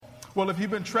Well, if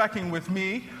you've been tracking with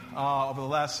me over the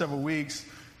last several weeks,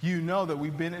 you know that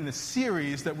we've been in a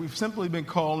series that we've simply been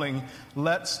calling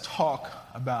Let's Talk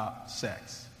About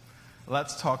Sex.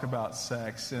 Let's Talk About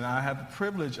Sex. And I have the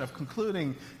privilege of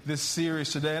concluding this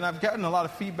series today. And I've gotten a lot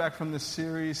of feedback from this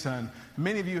series. And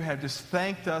many of you have just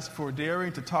thanked us for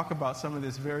daring to talk about some of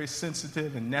this very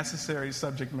sensitive and necessary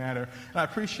subject matter. And I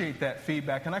appreciate that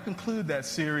feedback. And I conclude that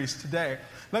series today.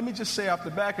 Let me just say off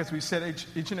the back, as we said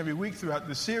each and every week throughout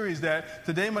the series, that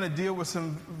today I'm going to deal with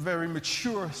some very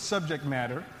mature subject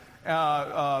matter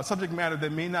that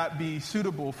may not be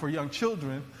suitable for young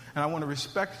children. And I want to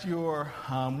respect your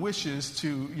wishes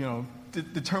to,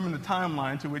 determine the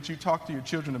timeline to which you talk to your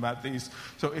children about these.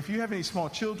 So if you have any small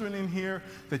children in here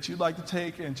that you'd like to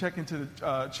take and check into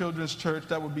the children's church,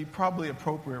 that would be probably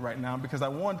appropriate right now, because I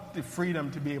want the freedom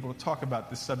to be able to talk about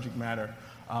this subject matter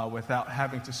without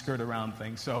having to skirt around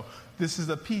things. So this is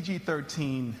a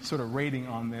PG-13 sort of rating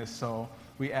on this, so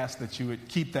we ask that you would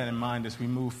keep that in mind as we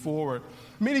move forward.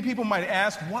 Many people might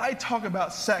ask, why talk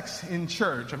about sex in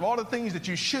church? Of all the things that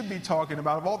you should be talking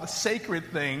about, of all the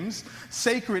sacred things,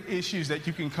 sacred issues that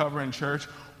you can cover in church,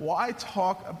 why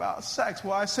talk about sex?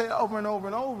 Well, I say over and over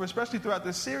and over, especially throughout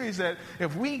this series, that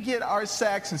if we get our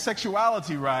sex and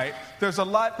sexuality right, there's a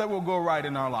lot that will go right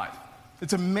in our life.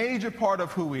 It's a major part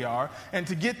of who we are, and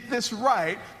to get this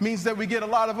right means that we get a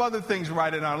lot of other things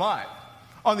right in our life.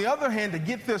 On the other hand, to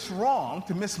get this wrong,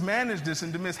 to mismanage this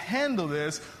and to mishandle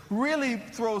this, really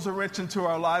throws a wrench into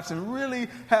our lives and really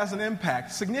has an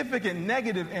impact, significant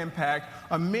negative impact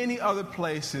on many other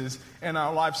places in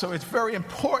our lives. So it's very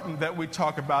important that we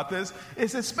talk about this.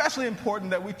 It's especially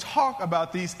important that we talk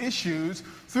about these issues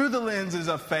through the lenses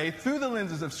of faith, through the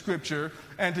lenses of Scripture,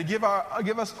 and to give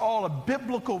us all a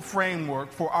biblical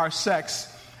framework for our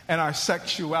sex and our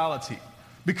sexuality.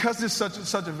 Because it's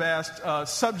such a vast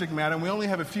subject matter, and we only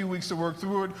have a few weeks to work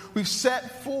through it, we've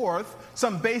set forth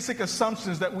some basic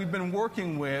assumptions that we've been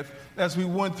working with as we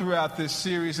went throughout this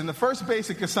series. And the first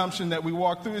basic assumption that we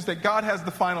walk through is that God has the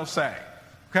final say.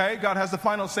 Okay? God has the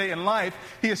final say in life.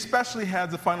 He especially has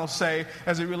the final say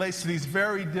as it relates to these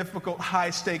very difficult,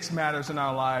 high-stakes matters in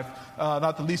our life,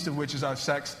 not the least of which is our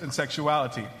sex and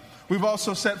sexuality. We've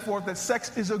also set forth that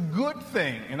sex is a good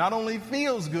thing, and not only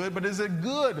feels good, but is a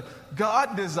good,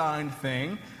 God-designed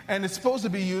thing, and it's supposed to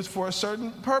be used for a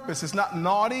certain purpose. It's not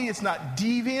naughty, it's not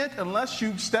deviant, unless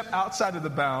you step outside of the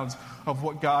bounds of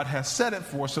what God has set it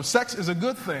for. So sex is a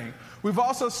good thing. We've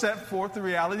also set forth the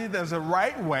reality that there's a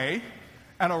right way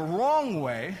and a wrong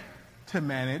way to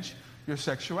manage your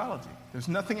sexuality. There's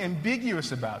nothing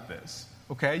ambiguous about this,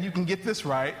 okay? You can get this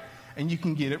right, and you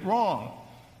can get it wrong.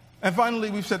 And finally,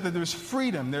 we've said that there's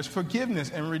freedom, there's forgiveness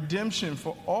and redemption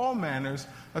for all manners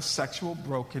of sexual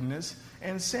brokenness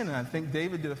and sin. And I think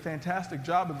David did a fantastic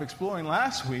job of exploring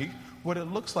last week what it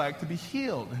looks like to be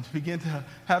healed and to begin to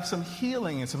have some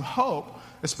healing and some hope,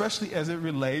 especially as it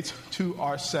relates to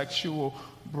our sexual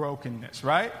brokenness,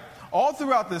 right? All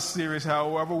throughout this series,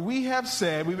 however, we have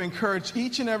said, we've encouraged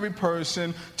each and every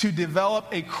person to develop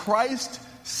a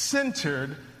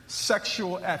Christ-centered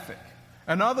sexual ethic.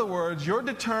 In other words, your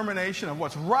determination of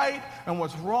what's right and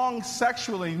what's wrong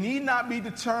sexually need not be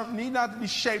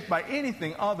shaped by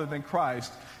anything other than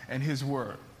Christ and His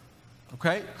Word.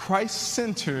 Okay?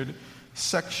 Christ-centered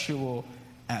sexual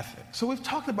ethic. So we've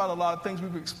talked about a lot of things.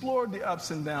 We've explored the ups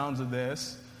and downs of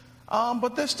this.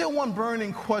 But there's still one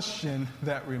burning question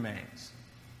that remains.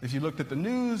 If you looked at the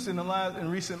news in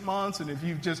recent months, and if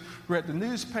you've just read the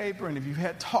newspaper, and if you've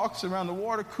had talks around the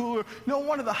water cooler,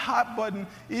 one of the hot button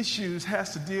issues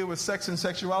has to deal with sex and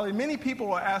sexuality. Many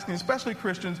people are asking, especially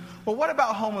Christians, well, what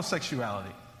about homosexuality?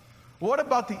 What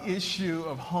about the issue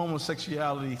of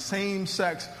homosexuality,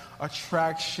 same-sex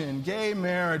attraction, gay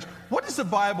marriage? What does the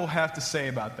Bible have to say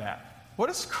about that? What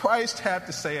does Christ have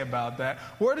to say about that?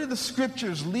 Where do the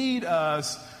Scriptures lead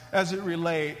us as it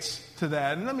relates to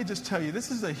that? And let me just tell you, this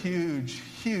is a huge,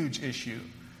 huge issue.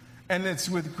 And it's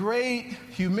with great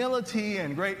humility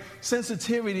and great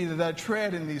sensitivity that I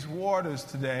tread in these waters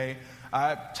today.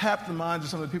 I tap the minds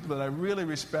of some of the people that I really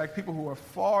respect, people who are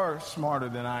far smarter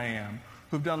than I am,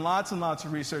 who've done lots and lots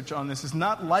of research on this. It's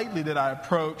not lightly that I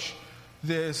approach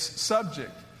this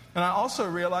subject. And I also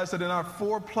realize that in our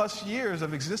 4+ years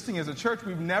of existing as a church,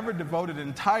 we've never devoted an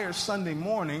entire Sunday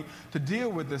morning to deal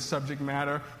with this subject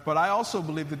matter. But I also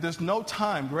believe that there's no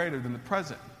time greater than the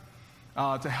present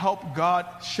to help God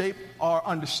shape our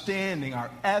understanding, our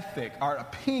ethic, our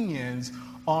opinions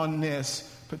on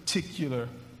this particular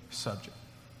subject.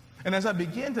 And as I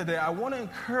begin today, I want to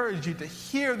encourage you to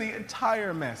hear the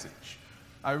entire message.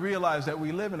 I realize that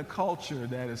we live in a culture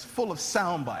that is full of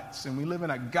sound bites, and we live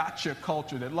in a gotcha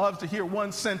culture that loves to hear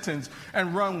one sentence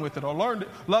and run with it, or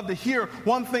love to hear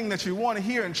one thing that you want to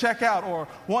hear and check out, or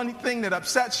one thing that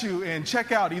upsets you and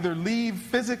check out, either leave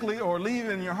physically or leave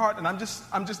in your heart. And I'm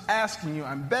just asking you,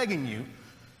 I'm begging you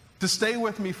to stay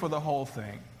with me for the whole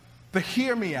thing, to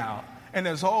hear me out. And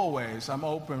as always, I'm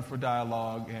open for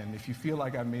dialogue, and if you feel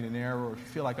like I've made an error or if you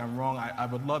feel like I'm wrong, I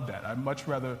would love that. I'd much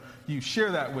rather you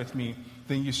share that with me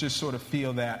than you just sort of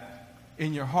feel that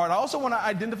in your heart. I also want to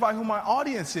identify who my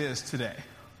audience is today.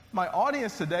 My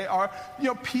audience today are,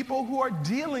 people who are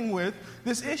dealing with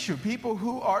this issue, people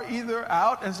who are either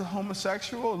out as a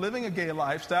homosexual, living a gay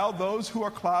lifestyle, those who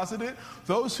are closeted,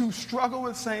 those who struggle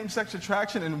with same-sex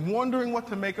attraction and wondering what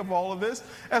to make of all of this,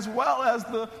 as well as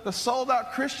the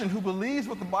sold-out Christian who believes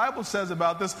what the Bible says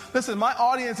about this. Listen, my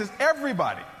audience is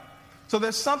everybody. So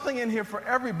there's something in here for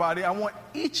everybody. I want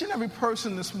each and every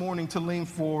person this morning to lean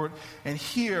forward and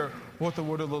hear what the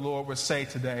word of the Lord would say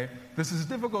today. This is a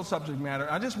difficult subject matter.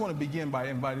 I just want to begin by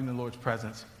inviting the Lord's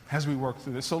presence as we work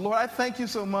through this. So, Lord, I thank you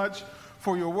so much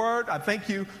for your word. I thank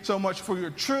you so much for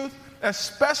your truth,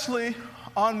 especially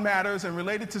on matters and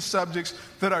related to subjects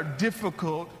that are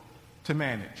difficult to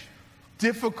manage,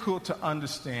 difficult to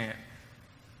understand.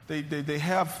 They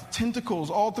have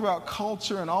tentacles all throughout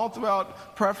culture and all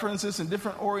throughout preferences and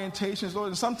different orientations, Lord.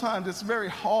 And sometimes it's very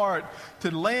hard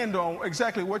to land on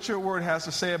exactly what your word has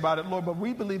to say about it, Lord. But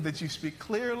we believe that you speak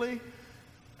clearly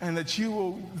and that you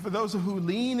will, for those who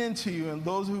lean into you and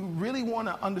those who really want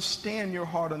to understand your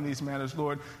heart on these matters,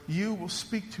 Lord, you will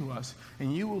speak to us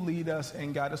and you will lead us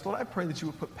and guide us. Lord, I pray that you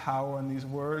will put power on these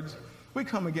words. We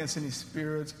come against any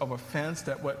spirits of offense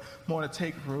that would want to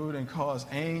take root and cause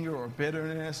anger or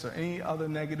bitterness or any other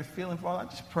negative feeling. Father, I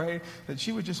just pray that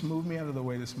you would just move me out of the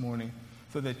way this morning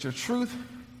so that your truth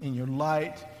and your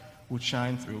light would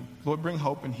shine through. Lord, bring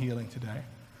hope and healing today.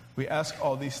 We ask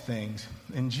all these things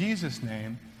in Jesus'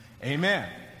 name. Amen.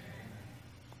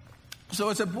 So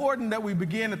it's important that we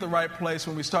begin at the right place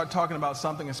when we start talking about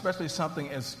something, especially something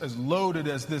as loaded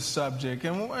as this subject.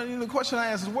 And the question I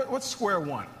ask is, what's square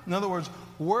one? In other words,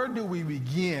 where do we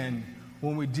begin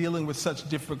when we're dealing with such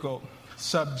difficult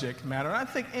subject matter? And I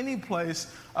think any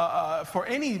place, for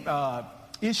any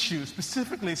issue,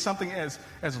 specifically something as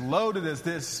loaded as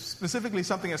this, specifically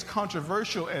something as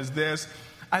controversial as this,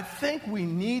 I think we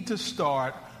need to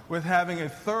start with having a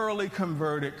thoroughly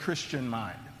converted Christian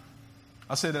mind.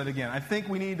 I'll say that again. I think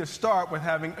we need to start with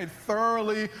having a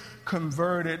thoroughly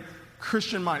converted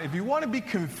Christian mind. If you want to be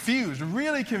confused,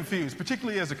 really confused,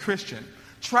 particularly as a Christian,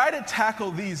 try to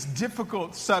tackle these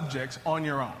difficult subjects on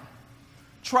your own.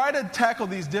 Try to tackle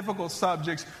these difficult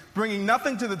subjects bringing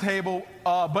nothing to the table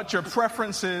but your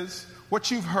preferences,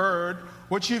 what you've heard,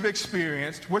 what you've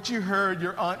experienced, what you heard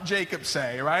your Aunt Jacob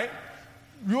say, right?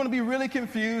 You want to be really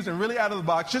confused and really out of the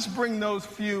box, just bring those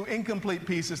few incomplete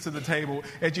pieces to the table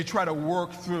as you try to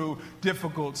work through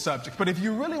difficult subjects. But if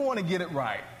you really want to get it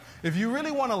right, if you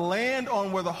really want to land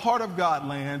on where the heart of God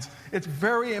lands, it's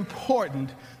very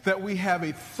important that we have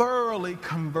a thoroughly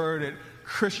converted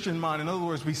Christian mind. In other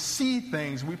words, we see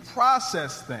things, we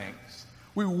process things,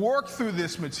 we work through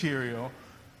this material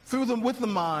through them with the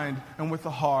mind and with the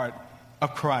heart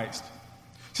of Christ.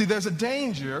 See, there's a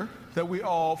danger that we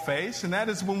all face, and that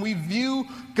is when we view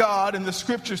God and the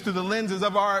scriptures through the lenses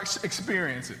of our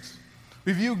experiences.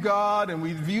 We view God and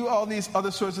we view all these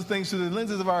other sorts of things through the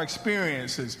lenses of our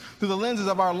experiences, through the lenses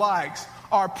of our likes,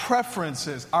 our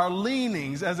preferences, our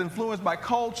leanings as influenced by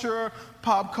culture,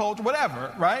 pop culture,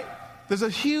 whatever, right? There's a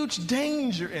huge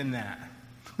danger in that.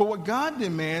 But what God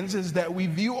demands is that we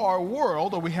view our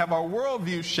world, or we have our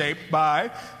worldview shaped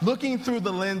by looking through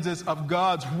the lenses of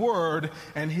God's word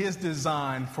and his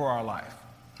design for our life.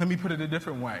 Let me put it a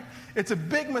different way. It's a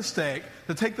big mistake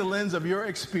to take the lens of your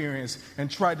experience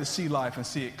and try to see life and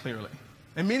see it clearly.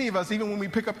 And many of us, even when we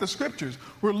pick up the scriptures,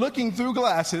 we're looking through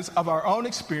glasses of our own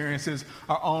experiences,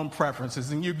 our own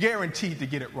preferences, and you're guaranteed to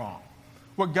get it wrong.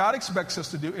 What God expects us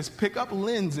to do is pick up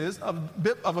lenses of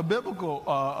a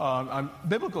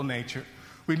biblical nature.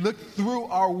 We look through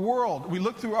our world. We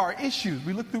look through our issues.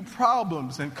 We look through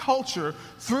problems and culture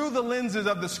through the lenses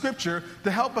of the scripture to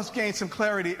help us gain some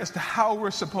clarity as to how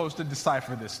we're supposed to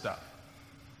decipher this stuff.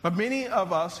 But many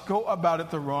of us go about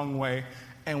it the wrong way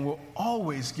and will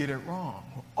always get it wrong.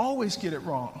 We'll always get it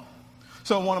wrong.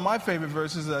 So one of my favorite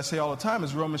verses that I say all the time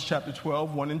is Romans chapter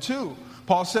 12, 1 and 2.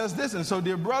 Paul says this, and so,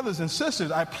 dear brothers and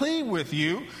sisters, I plead with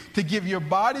you to give your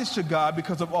bodies to God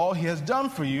because of all he has done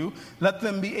for you. Let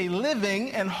them be a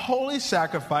living and holy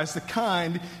sacrifice, the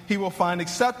kind he will find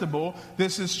acceptable.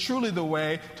 This is truly the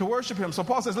way to worship him. So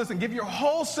Paul says, listen, give your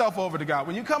whole self over to God.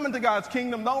 When you come into God's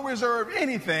kingdom, don't reserve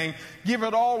anything. Give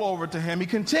it all over to him. He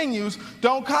continues,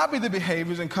 don't copy the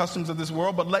behaviors and customs of this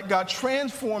world, but let God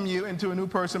transform you into a new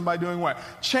person by doing what?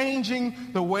 Changing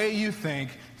the way you think.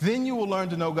 Then you will learn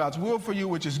to know God's will for you,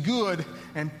 which is good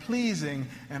and pleasing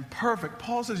and perfect.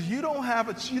 Paul says you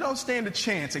don't stand a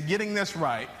chance at getting this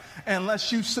right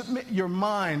unless you submit your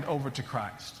mind over to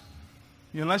Christ.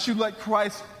 Unless you let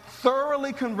Christ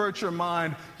thoroughly convert your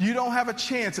mind, you don't have a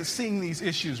chance at seeing these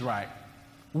issues right,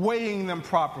 weighing them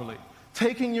properly,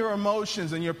 taking your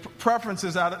emotions and your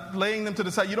preferences out, laying them to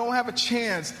the side. You don't have a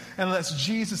chance unless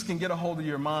Jesus can get a hold of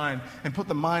your mind and put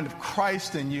the mind of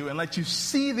Christ in you and let you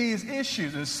see these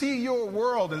issues and see your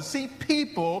world and see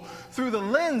people through the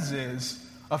lenses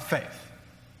of faith,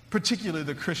 particularly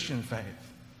the Christian faith.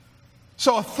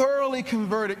 So a thoroughly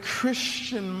converted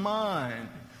Christian mind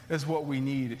is what we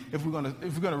need if we're going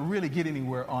to really get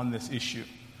anywhere on this issue.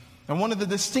 And one of the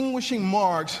distinguishing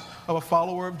marks of a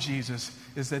follower of Jesus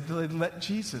is that they let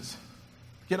Jesus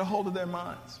get a hold of their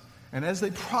minds. And as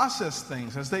they process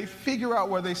things, as they figure out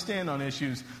where they stand on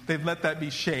issues, they've let that be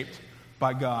shaped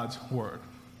by God's word.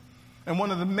 And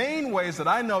one of the main ways that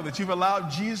I know that you've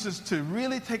allowed Jesus to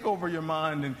really take over your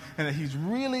mind and that he's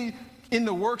really in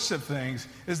the works of things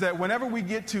is that whenever we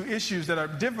get to issues that are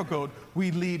difficult,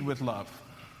 we lead with love.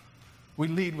 We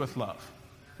lead with love.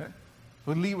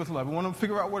 We lead with love. We want to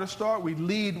figure out where to start. We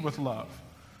lead with love.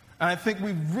 And I think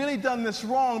we've really done this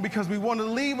wrong because we want to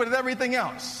lead with everything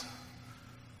else.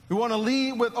 We want to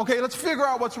lead with, okay, let's figure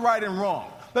out what's right and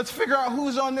wrong. Let's figure out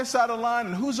who's on this side of the line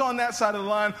and who's on that side of the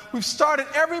line. We've started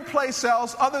every place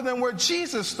else other than where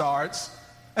Jesus starts,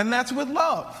 and that's with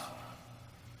love.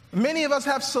 Many of us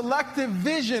have selective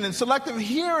vision and selective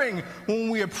hearing when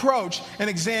we approach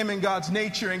and examine God's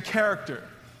nature and character.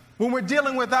 When we're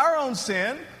dealing with our own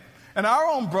sin, and our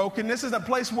own brokenness is a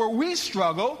place where we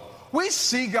struggle. We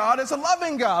see God as a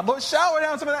loving God. Lord, shower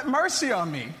down some of that mercy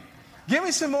on me. Give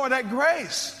me some more of that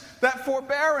grace, that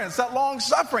forbearance, that long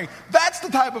suffering. That's the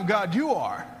type of God you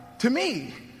are to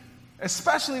me,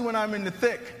 especially when I'm in the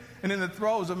thick and in the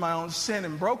throes of my own sin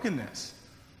and brokenness.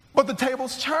 But the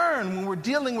tables turn when we're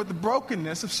dealing with the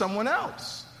brokenness of someone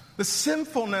else, the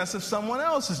sinfulness of someone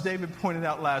else, as David pointed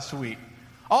out last week.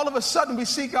 All of a sudden, we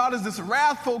see God as this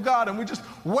wrathful God, and we're just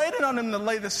waiting on him to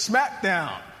lay the smack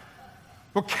down.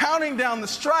 We're counting down the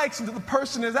strikes until the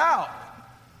person is out.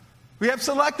 We have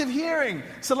selective hearing,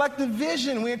 selective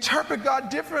vision. We interpret God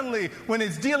differently when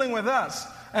he's dealing with us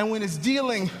and when he's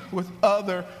dealing with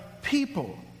other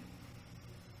people.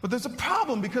 But there's a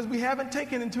problem because we haven't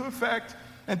taken into effect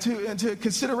and into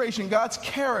consideration God's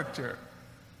character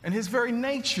and his very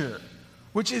nature,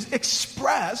 which is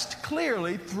expressed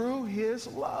clearly through his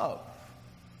love.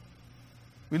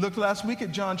 We looked last week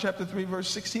at John chapter 3, verse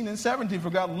 16 and 17. For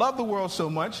God loved the world so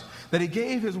much that he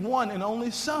gave his one and only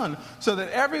Son, so that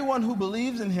everyone who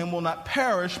believes in him will not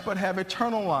perish but have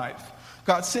eternal life.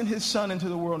 God sent his Son into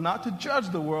the world not to judge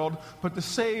the world, but to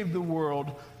save the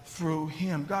world through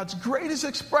him. God's greatest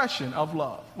expression of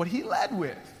love, what he led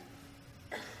with.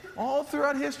 All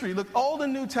throughout history, look, Old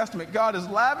and New Testament, God is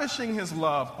lavishing his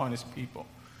love on his people.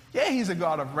 Yeah, he's a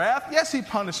God of wrath. Yes, he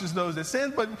punishes those that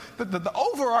sin, but the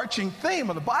overarching theme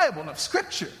of the Bible and of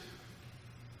Scripture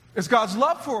is God's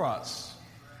love for us.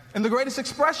 And the greatest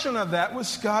expression of that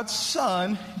was God's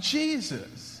Son,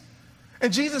 Jesus.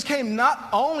 And Jesus came not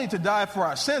only to die for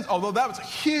our sins, although that was a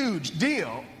huge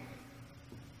deal.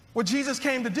 What Jesus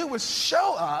came to do was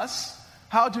show us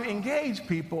how to engage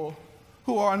people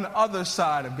who are on the other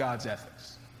side of God's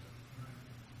ethics.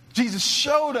 Jesus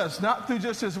showed us, not through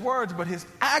just his words, but his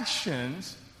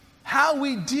actions, how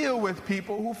we deal with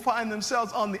people who find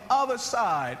themselves on the other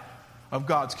side of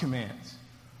God's commands,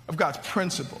 of God's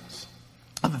principles,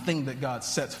 of the thing that God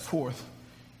sets forth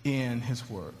in his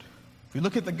word. If you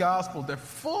look at the gospel, they're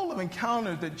full of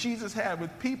encounters that Jesus had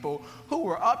with people who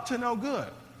were up to no good,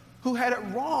 who had it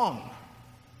wrong,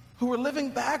 who were living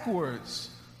backwards,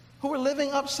 who were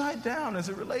living upside down as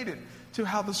it related to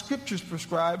how the scriptures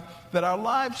prescribe that our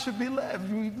lives should be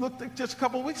led. We looked at just a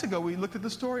couple of weeks ago, we looked at the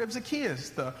story of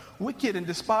Zacchaeus, the wicked and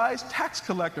despised tax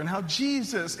collector, and how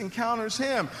Jesus encounters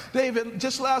him. David,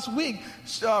 just last week,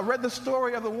 read the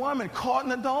story of the woman caught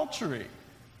in adultery.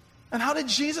 And how did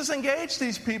Jesus engage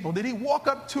these people? Did he walk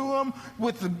up to them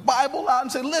with the Bible out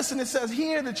and say, listen, it says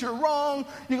here that you're wrong.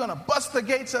 You're going to bust the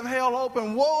gates of hell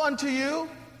open. Woe unto you.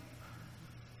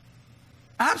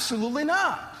 Absolutely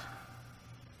not.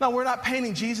 Now, we're not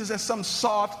painting Jesus as some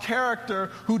soft character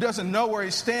who doesn't know where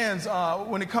he stands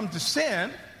when it comes to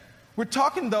sin. We're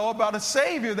talking, though, about a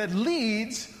Savior that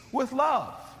leads with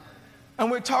love. And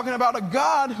we're talking about a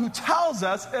God who tells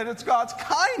us that it's God's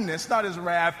kindness, not his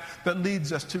wrath, that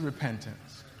leads us to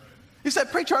repentance. You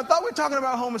said, preacher, I thought we were talking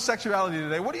about homosexuality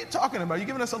today. What are you talking about? You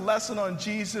giving us a lesson on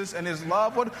Jesus and his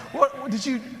love? What did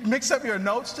you mix up your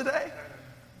notes today?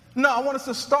 No, I want us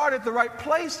to start at the right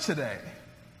place today.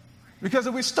 Because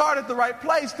if we start at the right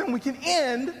place, then we can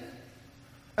end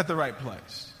at the right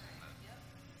place.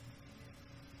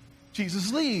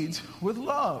 Jesus leads with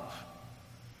love.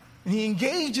 And he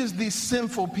engages these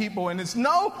sinful people, and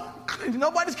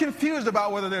nobody's confused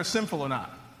about whether they're sinful or not.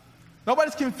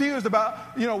 Nobody's confused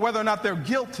about, whether or not they're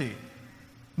guilty.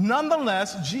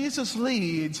 Nonetheless, Jesus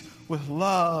leads with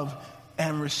love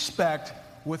and respect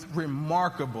with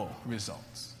remarkable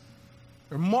results.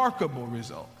 Remarkable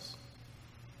results.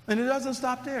 And it doesn't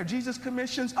stop there. Jesus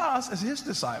commissions us as his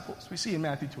disciples, we see in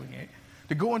Matthew 28,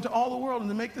 to go into all the world and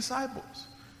to make disciples.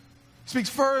 He speaks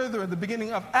further at the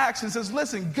beginning of Acts and says,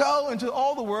 listen, go into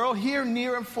all the world, here,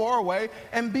 near, and far away,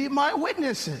 and be my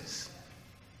witnesses.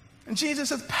 And Jesus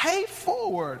says, pay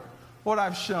forward what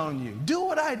I've shown you. Do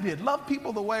what I did. Love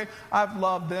people the way I've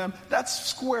loved them. That's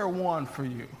square one for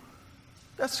you.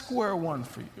 That's square one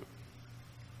for you.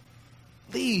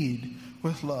 Lead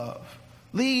with love.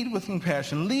 Lead with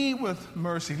compassion. Lead with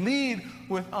mercy. Lead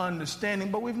with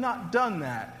understanding. But we've not done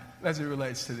that as it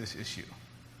relates to this issue.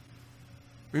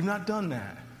 We've not done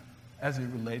that as it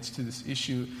relates to this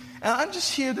issue. And I'm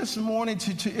just here this morning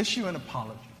to issue an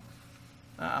apology.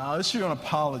 I'll issue an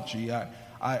apology.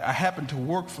 I happen to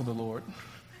work for the Lord.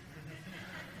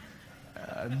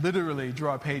 I literally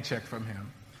draw a paycheck from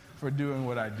him for doing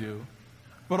what I do.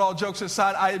 But all jokes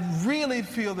aside, I really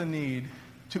feel the need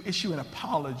to issue an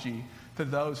apology to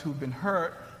those who've been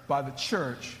hurt by the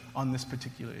church on this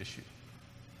particular issue.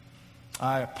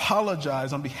 I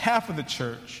apologize on behalf of the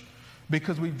church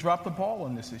because we've dropped the ball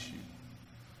on this issue.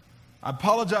 I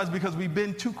apologize because we've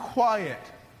been too quiet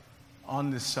on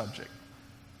this subject.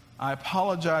 I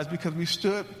apologize because we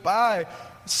stood by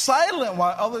silent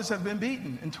while others have been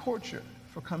beaten and tortured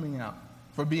for coming out,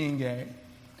 for being gay.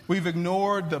 We've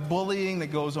ignored the bullying that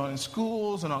goes on in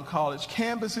schools and on college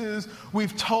campuses.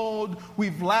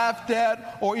 We've laughed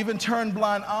at, or even turned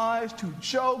blind eyes to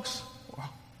jokes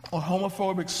or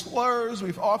homophobic slurs.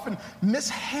 We've often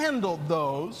mishandled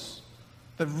those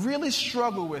that really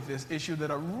struggle with this issue,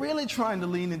 that are really trying to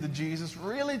lean into Jesus,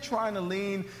 really trying to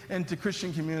lean into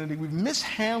Christian community. We've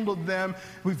mishandled them.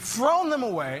 We've thrown them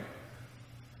away.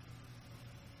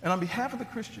 And on behalf of the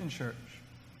Christian church,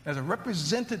 as a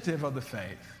representative of the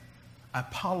faith, I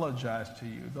apologize to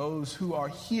you, those who are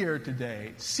here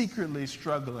today secretly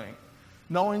struggling,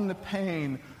 knowing the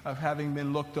pain of having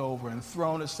been looked over and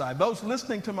thrown aside. Those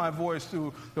listening to my voice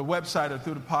through the website or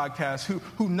through the podcast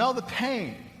who know the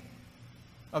pain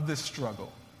of this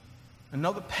struggle and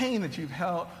know the pain that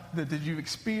you've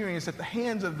experienced at the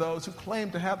hands of those who claim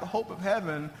to have the hope of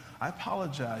heaven, I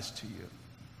apologize to you.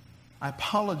 I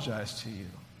apologize to you.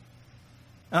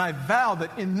 And I vow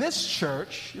that in this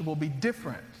church, it will be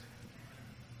different.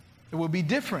 It will be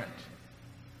different.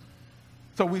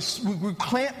 So we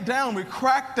clamp down, we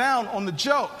crack down on the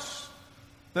jokes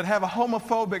that have a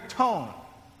homophobic tone.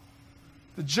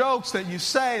 The jokes that you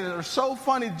say that are so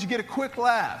funny that you get a quick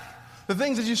laugh. The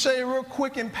things that you say real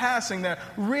quick in passing that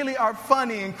really are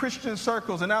funny in Christian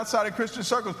circles and outside of Christian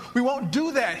circles. We won't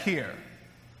do that here.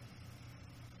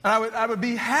 And I would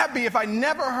be happy if I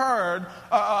never heard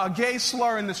a gay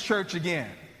slur in this church again.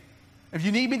 If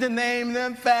you need me to name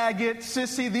them, faggot,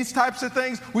 sissy, these types of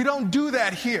things, we don't do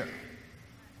that here.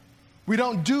 We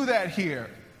don't do that here.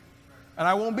 And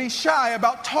I won't be shy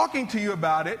about talking to you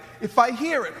about it if I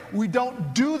hear it. We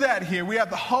don't do that here. We have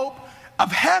the hope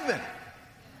of heaven.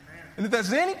 And if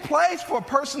there's any place for a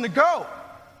person to go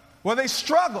where they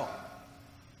struggle,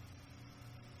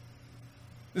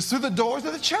 it's through the doors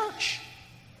of the church.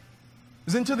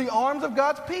 It's into the arms of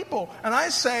God's people. And I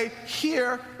say,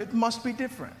 here, it must be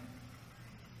different.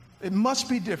 It must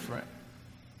be different.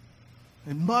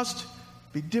 It must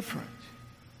be different.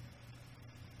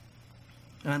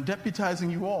 And I'm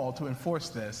deputizing you all to enforce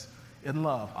this in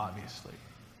love, obviously.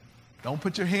 Don't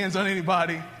put your hands on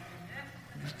anybody.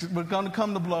 We're going to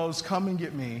come to blows. Come and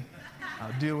get me.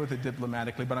 I'll deal with it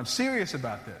diplomatically. But I'm serious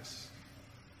about this.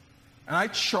 And I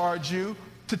charge you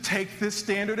to take this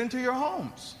standard into your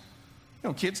homes.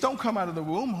 Kids don't come out of the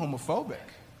womb homophobic.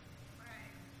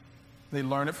 They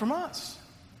learn it from us.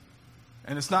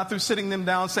 And it's not through sitting them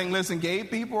down saying, listen, gay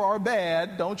people are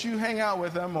bad. Don't you hang out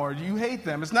with them or you hate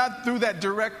them. It's not through that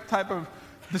direct type of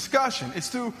discussion. It's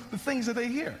through the things that they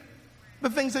hear, the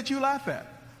things that you laugh at,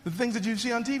 the things that you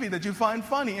see on TV that you find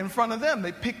funny in front of them.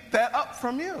 They pick that up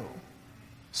from you.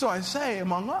 So I say,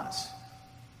 among us,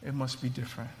 it must be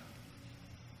different.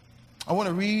 I want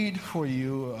to read for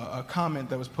you a comment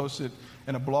that was posted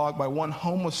in a blog by one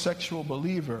homosexual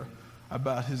believer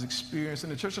about his experience in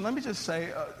the church. And let me just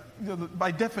say, by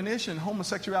definition,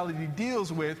 homosexuality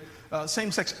deals with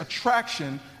same-sex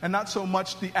attraction and not so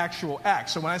much the actual act.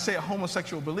 So when I say a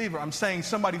homosexual believer, I'm saying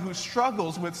somebody who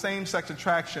struggles with same-sex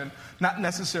attraction, not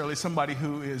necessarily somebody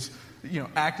who is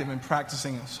active in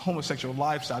practicing a homosexual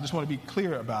lifestyle. I just want to be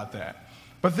clear about that.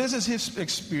 But this is his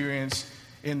experience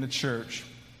in the church.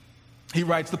 He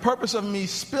writes, "The purpose of me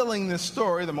spilling this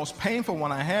story, the most painful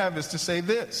one I have, is to say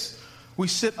this. We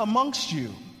sit amongst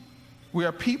you. We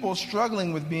are people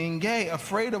struggling with being gay,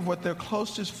 afraid of what their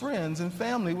closest friends and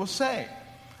family will say.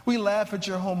 We laugh at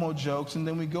your homo jokes, and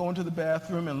then we go into the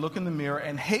bathroom and look in the mirror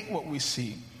and hate what we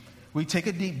see. We take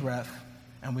a deep breath,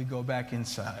 and we go back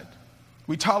inside.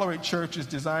 We tolerate churches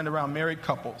designed around married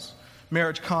couples,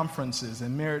 marriage conferences,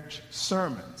 and marriage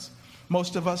sermons.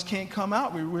 Most of us can't come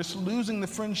out. We're losing the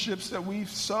friendships that we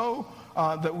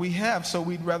have, so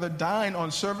we'd rather dine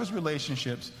on service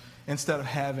relationships instead of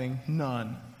having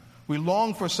none. We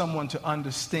long for someone to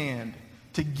understand,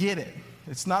 to get it.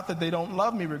 It's not that they don't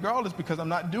love me regardless, because I'm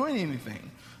not doing anything.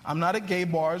 I'm not at gay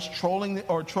bars trolling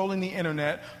the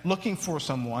internet looking for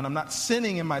someone. I'm not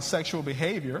sinning in my sexual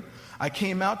behavior. I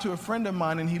came out to a friend of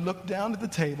mine, and he looked down at the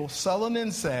table, sullen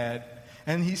and sad,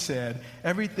 and he said,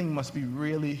 'Everything must be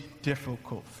really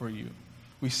difficult for you.'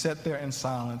 We sat there in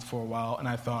silence for a while, and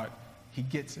I thought, he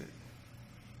gets it.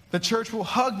 The church will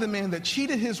hug the man that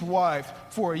cheated his wife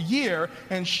for a year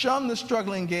and shun the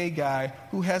struggling gay guy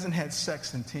who hasn't had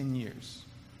sex in 10 years.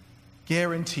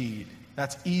 Guaranteed.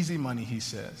 That's easy money," he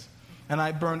says. "And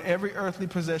I burn every earthly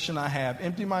possession I have,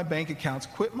 empty my bank accounts,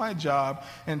 quit my job,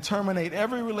 and terminate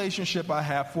every relationship I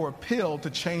have for a pill to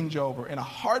change over. In a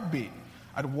heartbeat,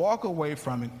 I'd walk away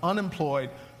from it, unemployed,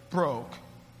 broke,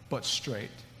 but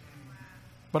straight.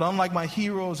 But unlike my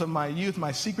heroes of my youth,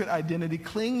 my secret identity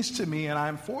clings to me, and I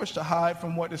am forced to hide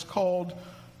from what is called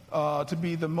to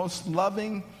be the most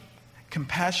loving,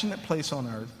 compassionate place on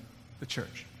earth, the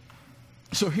church.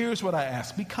 So here's what I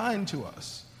ask. Be kind to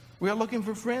us. We are looking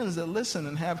for friends that listen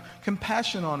and have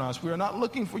compassion on us. We are not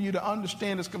looking for you to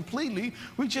understand us completely.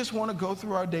 We just want to go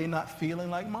through our day not feeling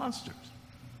like monsters.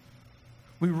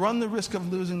 We run the risk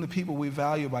of losing the people we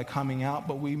value by coming out,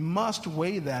 but we must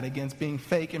weigh that against being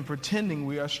fake and pretending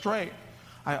we are straight.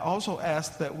 I also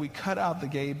ask that we cut out the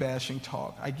gay bashing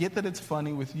talk. I get that it's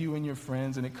funny with you and your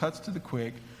friends and it cuts to the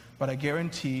quick, but I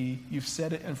guarantee you've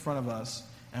said it in front of us,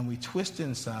 and we twist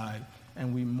inside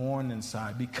and we mourn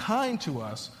inside. Be kind to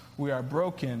us. We are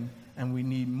broken and we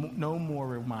need no more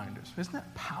reminders." Isn't that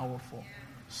a powerful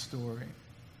story?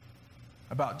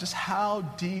 About just how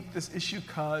deep this issue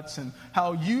cuts, and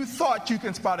how you thought you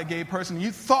can spot a gay person, you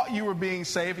thought you were being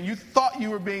safe, and you thought you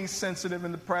were being sensitive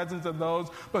in the presence of those,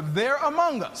 but they're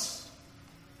among us,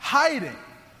 hiding,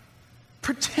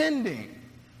 pretending,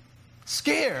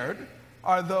 scared,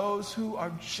 are those who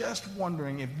are just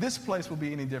wondering if this place will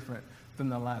be any different than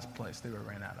the last place they were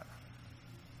ran out of.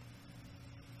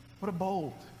 What a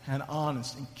bold and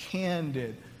honest and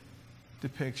candid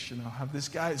depiction of how this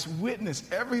guy has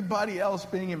witnessed everybody else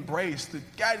being embraced. The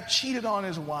guy cheated on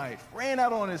his wife, ran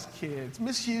out on his kids,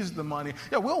 misused the money.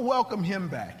 Yeah, we'll welcome him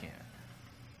back in.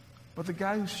 But the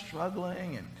guy who's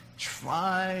struggling and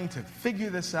trying to figure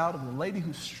this out, and the lady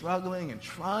who's struggling and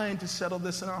trying to settle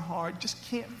this in her heart, just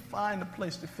can't find a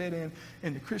place to fit in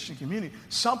the Christian community.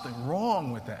 Something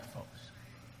wrong with that, folks.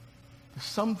 There's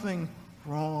something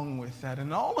wrong with that.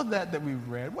 And all of that we've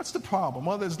read, what's the problem?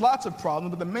 Well, there's lots of problems,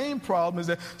 but the main problem is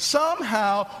that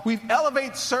somehow we've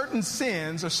elevated certain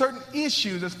sins or certain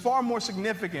issues as far more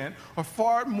significant or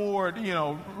far more,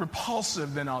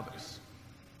 repulsive than others.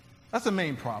 That's the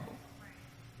main problem.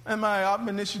 And my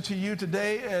admonition to you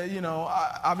today,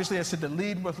 obviously I said to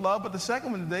lead with love, but the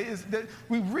second one today is that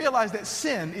we realize that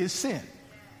sin is sin.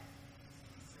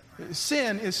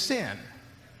 Sin is sin.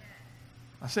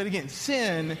 I'll say it again.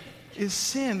 Sin is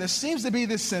sin. There seems to be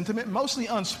this sentiment, mostly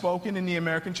unspoken in the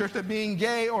American church, that being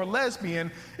gay or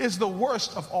lesbian is the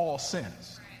worst of all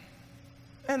sins.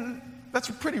 And that's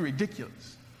pretty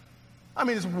ridiculous. I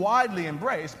mean, it's widely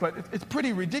embraced, but it's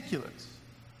pretty ridiculous.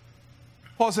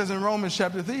 Paul says in Romans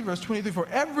chapter 3, verse 23, "For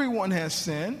everyone has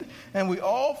sinned, and we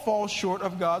all fall short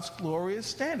of God's glorious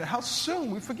standard." How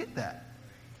soon we forget that.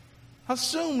 How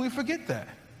soon we forget that.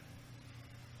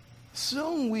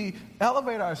 Soon we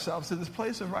elevate ourselves to this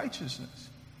place of righteousness.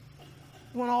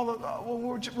 when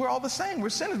we're all the same. We're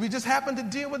sinners. We just happen to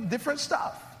deal with different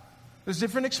stuff. There's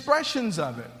different expressions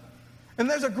of it. And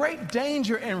there's a great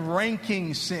danger in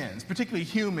ranking sins, particularly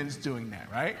humans doing that,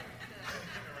 right?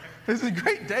 There's a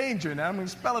great danger, and I'm going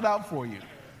to spell it out for you,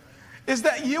 is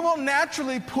that you will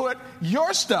naturally put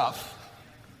your stuff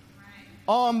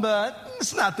on the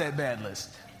it's not that bad list.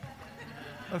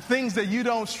 Of things that you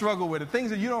don't struggle with, or things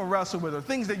that you don't wrestle with, or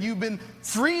things that you've been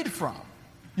freed from,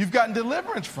 you've gotten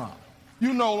deliverance from,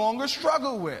 you no longer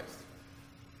struggle with.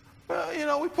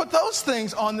 Well, we put those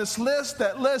things on this list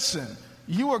that, listen,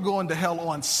 you are going to hell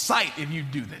on sight if you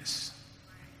do this.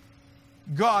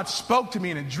 God spoke to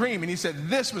me in a dream, and he said,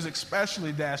 this was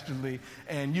especially dastardly,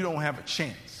 and you don't have a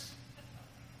chance.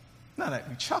 Now that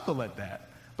we chuckle at that,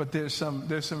 but there's some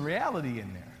reality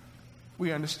in there.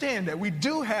 We understand that we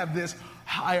do have this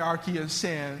hierarchy of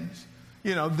sins.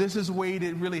 This is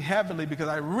weighted really heavily because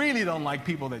I really don't like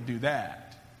people that do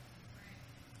that.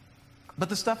 But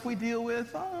the stuff we deal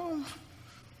with,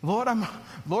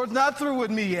 Lord's not through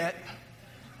with me yet.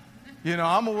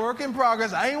 I'm a work in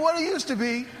progress. I ain't what I used to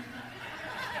be.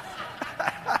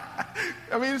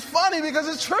 I mean, it's funny because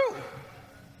it's true.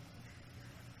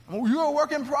 You're a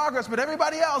work in progress, but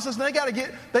everybody else, they got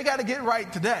to get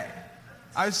right today.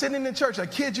 I was sitting in church, I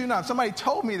kid you not. Somebody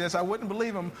told me this, I wouldn't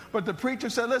believe him, but the preacher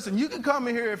said, listen, you can come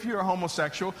in here if you're a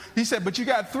homosexual. He said, but you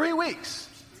got 3 weeks.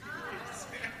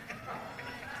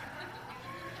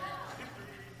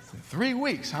 3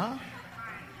 weeks, huh?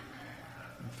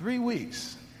 3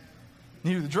 weeks.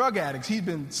 The drug addicts, he's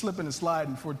been slipping and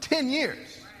sliding for 10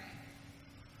 years.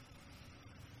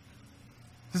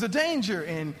 There's a danger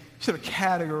in sort of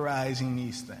categorizing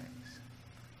these things.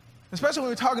 Especially when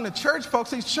we're talking to church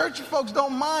folks. These church folks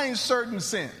don't mind certain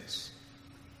sins.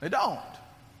 They don't.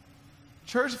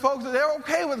 Church folks, they're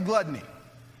okay with gluttony.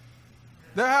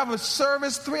 They'll have a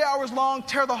service 3 hours long,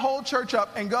 tear the whole church up,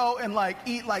 and go and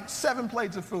eat 7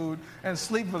 plates of food and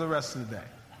sleep for the rest of the day.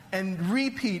 And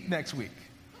repeat next week.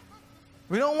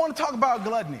 We don't want to talk about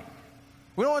gluttony.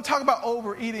 We don't want to talk about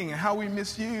overeating and how we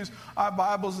misuse our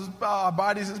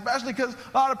bodies, especially because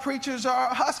a lot of preachers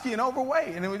are husky and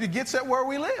overweight, and it gets at where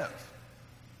we live.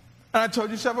 And I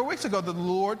told you several weeks ago that the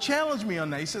Lord challenged me on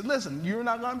that. He said, listen, you're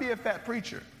not going to be a fat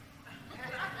preacher.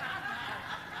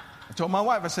 I told my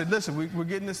wife, I said, listen, we're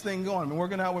getting this thing going. I've been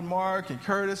working out with Mark and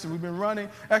Curtis, and we've been running,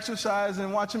 exercising,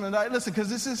 and watching them tonight. Listen, because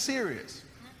this is serious.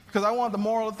 Because I want the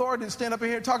moral authority to stand up in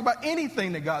here and talk about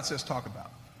anything that God says talk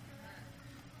about.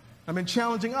 I've been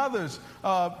challenging others,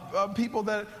 people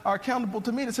that are accountable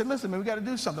to me, to say, listen, man, we got to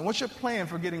do something. What's your plan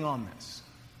for getting on this?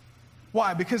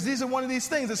 Why? Because these are one of these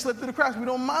things that slip through the cracks. We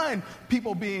don't mind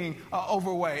people being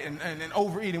overweight and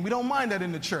overeating. We don't mind that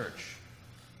in the church.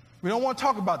 We don't want to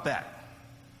talk about that.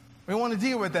 We don't want to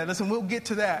deal with that. Listen, we'll get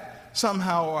to that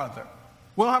somehow or other.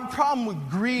 We don't have a problem with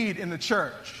greed in the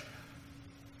church.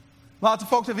 Lots of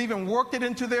folks have even worked it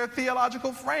into their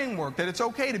theological framework that it's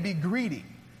okay to be greedy.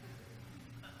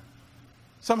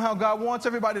 Somehow God wants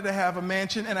everybody to have a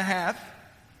mansion and a half,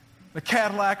 a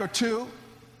Cadillac or 2.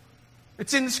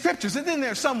 It's in the scriptures. It's in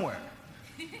there somewhere.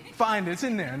 Find it. It's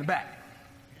in there in the back.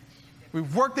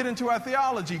 We've worked it into our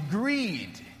theology.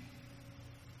 Greed,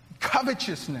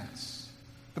 covetousness,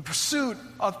 the pursuit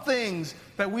of things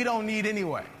that we don't need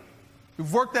anyway.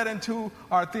 We've worked that into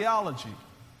our theology.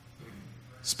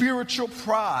 Spiritual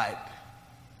pride,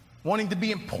 wanting to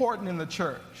be important in the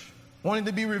church. Wanting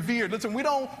to be revered. Listen, we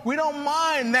don't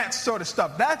mind that sort of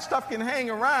stuff. That stuff can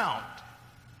hang around.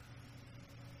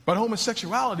 But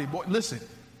homosexuality, boy, listen,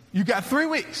 you got 3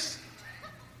 weeks.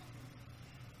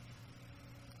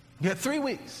 You got 3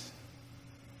 weeks.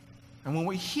 And when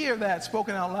we hear that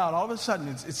spoken out loud, all of a sudden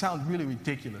it sounds really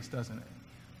ridiculous, doesn't it?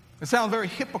 It sounds very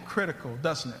hypocritical,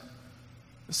 doesn't it?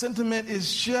 The sentiment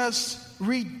is just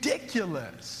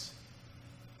ridiculous.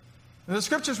 And the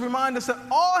scriptures remind us that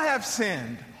all have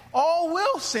sinned. All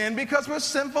will sin because we're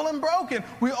sinful and broken.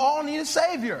 We all need a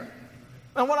Savior.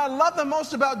 And what I love the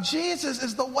most about Jesus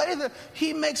is the way that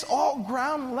he makes all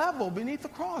ground level beneath the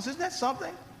cross. Isn't that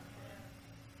something?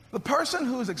 The person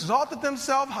who's exalted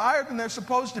themselves higher than they're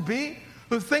supposed to be,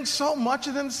 who thinks so much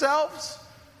of themselves,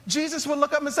 Jesus would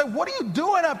look up and say, what are you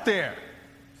doing up there?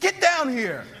 Get down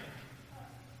here.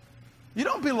 You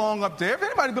don't belong up there. If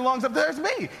anybody belongs up there, it's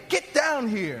me. Get down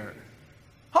here.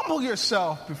 Humble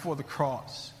yourself before the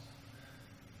cross.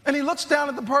 And he looks down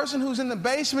at the person who's in the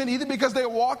basement, either because they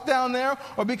walked down there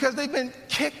or because they've been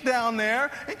kicked down there.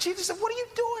 And Jesus said, what are you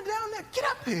doing down there? Get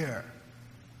up here.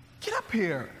 Get up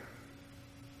here.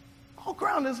 All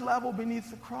ground is level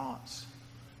beneath the cross.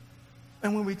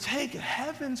 And when we take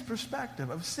heaven's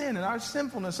perspective of sin and our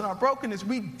sinfulness and our brokenness,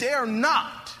 we dare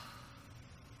not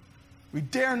We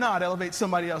dare not elevate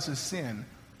somebody else's sin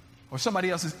or somebody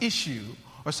else's issue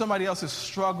or somebody else's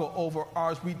struggle over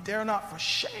ours. We dare not for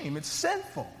shame. It's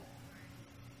sinful.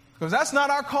 Because that's not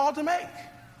our call to make.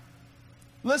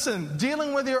 Listen,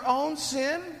 dealing with your own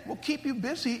sin will keep you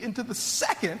busy into the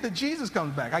second that Jesus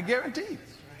comes back. I guarantee you.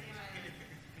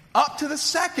 Up to the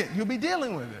second, you'll be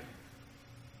dealing with it.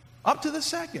 Up to the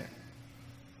second.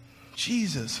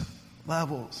 Jesus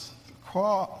levels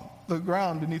the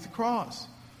ground beneath the cross.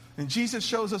 And Jesus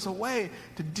shows us a way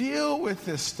to deal with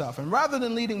this stuff. And rather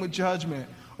than leading with judgment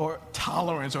or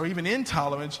tolerance or even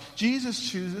intolerance,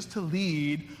 Jesus chooses to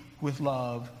lead with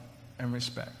love and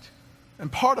respect.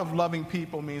 And part of loving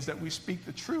people means that we speak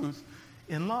the truth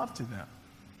in love to them.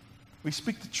 We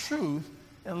speak the truth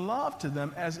in love to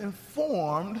them as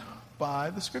informed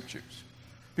by the Scriptures.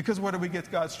 Because where do we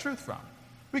get God's truth from?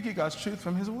 We get God's truth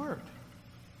from His Word.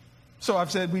 So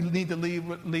I've said we need to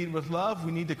lead with love.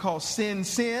 We need to call sin,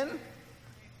 sin.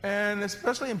 And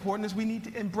especially important is we need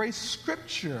to embrace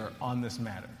Scripture on this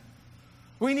matter.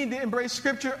 We need to embrace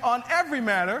Scripture on every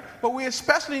matter, but we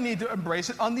especially need to embrace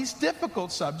it on these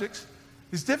difficult subjects.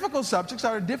 These difficult subjects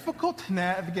are difficult to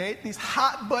navigate, these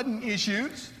hot-button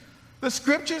issues. The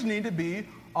Scriptures need to be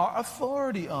our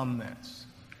authority on this.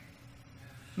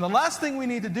 And the last thing we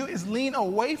need to do is lean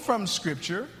away from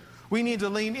Scripture. We need to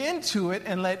lean into it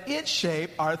and let it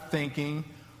shape our thinking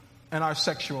and our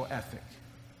sexual ethic.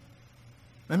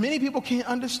 And many people can't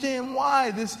understand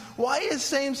why is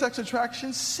same-sex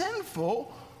attraction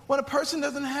sinful when a person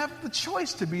doesn't have the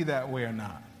choice to be that way or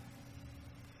not.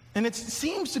 And it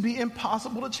seems to be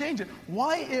impossible to change it.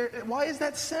 Why is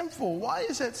that sinful? Why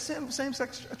is that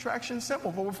same-sex attraction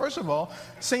sinful? Well, first of all,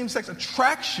 same-sex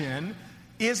attraction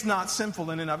is not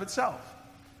sinful in and of itself.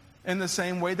 In the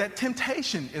same way that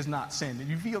temptation is not sin. If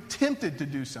you feel tempted to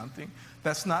do something,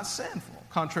 that's not sinful,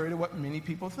 contrary to what many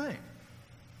people think.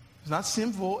 It's not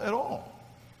sinful at all.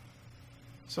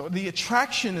 So the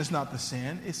attraction is not the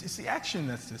sin, it's the action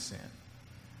that's the sin.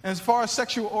 And as far as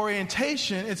sexual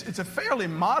orientation, it's a fairly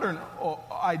modern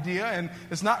idea, and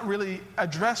it's not really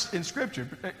addressed in Scripture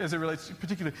as it relates to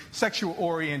particularly sexual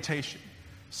orientation,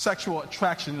 sexual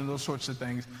attraction, and those sorts of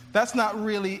things. That's not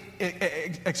really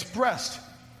expressed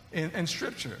in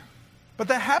Scripture. But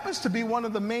that happens to be one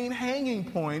of the main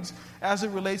hanging points as it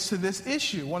relates to this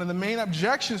issue. One of the main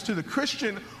objections to the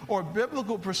Christian or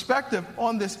biblical perspective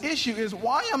on this issue is,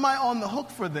 why am I on the hook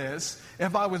for this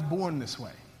if I was born this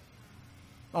way?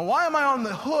 Or why am I on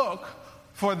the hook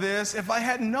for this if I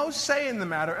had no say in the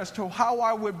matter as to how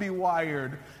I would be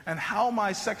wired and how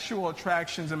my sexual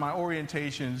attractions and my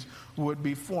orientations would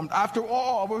be formed? After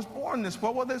all, I was born this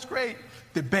way. Well, there's great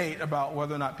debate about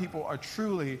whether or not people are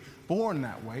truly born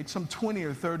that way. Some 20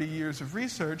 or 30 years of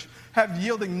research have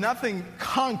yielded nothing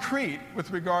concrete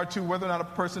with regard to whether or not a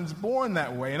person's born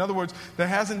that way. In other words, there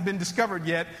hasn't been discovered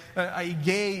yet a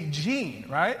gay gene,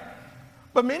 right?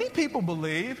 But many people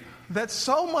believe that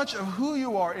so much of who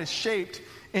you are is shaped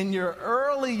in your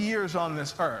early years on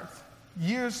this earth,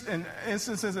 years and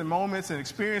instances and moments and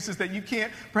experiences that you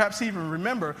can't perhaps even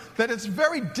remember, that it's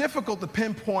very difficult to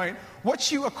pinpoint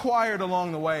what you acquired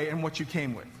along the way and what you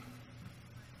came with.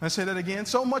 I say that again.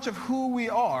 So much of who we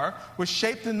are was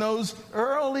shaped in those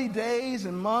early days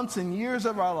and months and years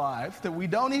of our life that we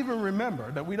don't even remember,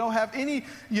 that we don't have any,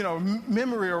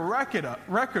 memory or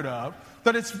record of,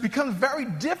 that it's become very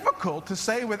difficult to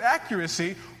say with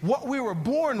accuracy what we were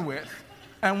born with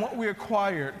and what we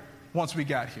acquired once we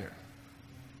got here.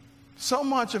 So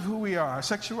much of who we are, our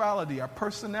sexuality, our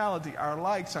personality, our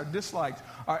likes, our dislikes,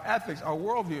 our ethics, our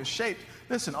worldview is shaped,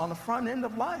 listen, on the front end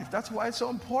of life. That's why it's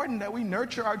so important that we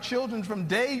nurture our children from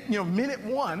minute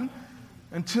one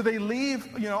until they leave,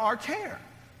 our care.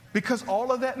 Because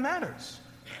all of that matters.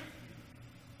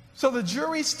 So the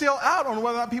jury's still out on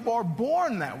whether or not people are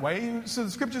born that way. So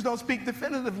the Scriptures don't speak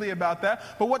definitively about that.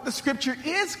 But what the Scripture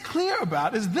is clear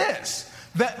about is this,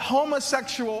 that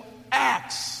homosexual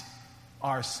acts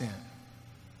are sin.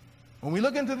 When we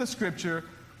look into the Scripture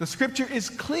is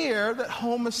clear that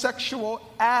homosexual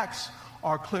acts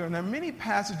are clear. And there are many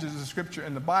passages of Scripture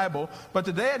in the Bible, but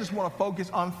today I just want to focus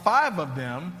on 5 of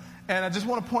them, and I just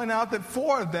want to point out that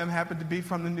 4 of them happen to be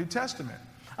from the New Testament.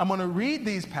 I'm going to read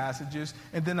these passages,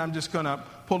 and then I'm just going to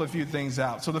pull a few things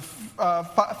out. So the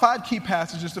 5 key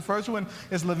passages, the first one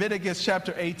is Leviticus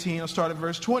chapter 18. I'll start at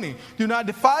verse 20. Do not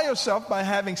defile yourself by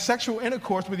having sexual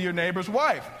intercourse with your neighbor's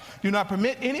wife. Do not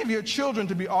permit any of your children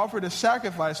to be offered as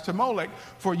sacrifice to Molech,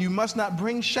 for you must not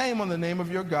bring shame on the name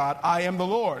of your God. I am the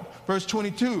Lord. Verse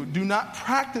 22, do not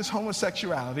practice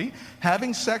homosexuality.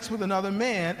 Having sex with another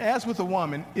man, as with a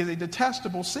woman, is a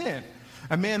detestable sin.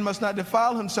 A man must not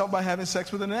defile himself by having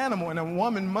sex with an animal, and a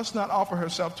woman must not offer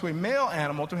herself to a male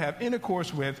animal to have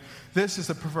intercourse with. This is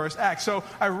a perverse act. So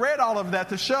I read all of that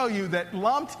to show you that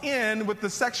lumped in with the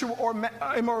sexual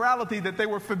immorality that they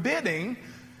were forbidding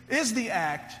is the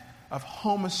act of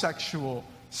homosexual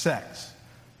sex.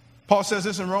 Paul says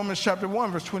this in Romans chapter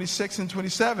 1, verse 26 and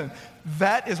 27.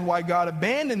 That is why God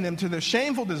abandoned them to their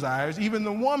shameful desires. Even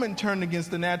the woman turned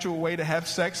against the natural way to have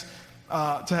sex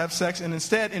and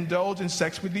instead indulged in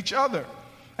sex with each other.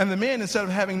 And the men, instead of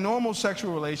having normal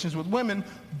sexual relations with women,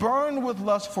 burned with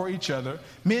lust for each other.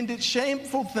 Men did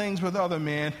shameful things with other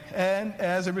men, and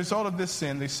as a result of this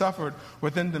sin, they suffered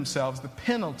within themselves the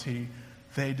penalty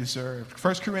they deserved.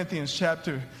 1 Corinthians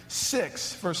chapter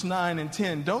 6, verse 9 and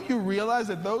 10. Don't you realize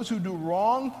that those who do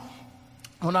wrong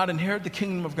will not inherit the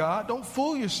kingdom of God? Don't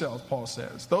fool yourselves, Paul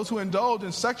says. Those who indulge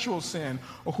in sexual sin,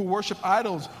 or who worship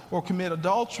idols, or commit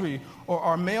adultery, or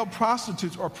are male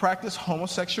prostitutes, or practice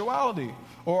homosexuality,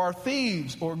 or are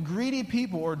thieves, or greedy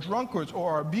people, or drunkards,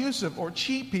 or are abusive, or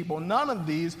cheat people, none of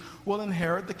these will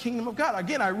inherit the kingdom of God.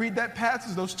 Again, I read that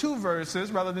passage, those two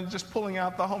verses, rather than just pulling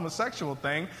out the homosexual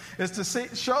thing, is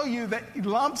to show you that it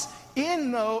lumps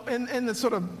in the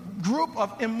sort of group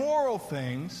of immoral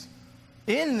things.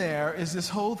 In there is this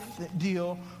whole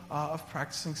deal of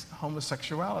practicing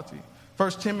homosexuality.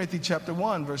 1 Timothy chapter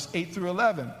 1, verse 8 through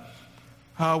 11.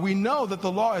 We know that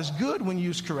the law is good when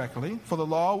used correctly, for the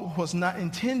law was not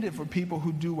intended for people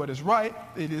who do what is right.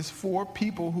 It is for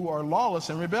people who are lawless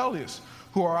and rebellious,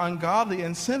 who are ungodly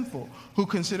and sinful, who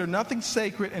consider nothing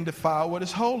sacred and defile what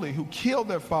is holy, who kill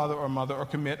their father or mother or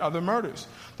commit other murders.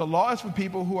 The law is for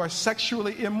people who are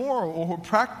sexually immoral, or who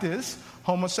practice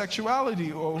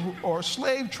homosexuality, or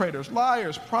slave traders,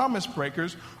 liars, promise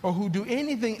breakers, or who do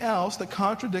anything else that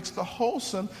contradicts the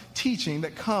wholesome teaching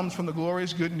that comes from the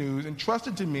glorious good news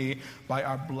entrusted to me by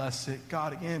our blessed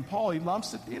God. Again, Paul, he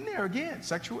lumps it in there again.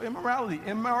 Sexual immorality,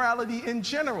 immorality in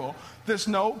general. There's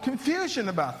no confusion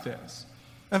about this.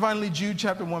 And finally, Jude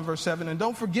chapter 1, verse 7. And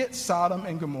don't forget Sodom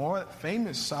and Gomorrah,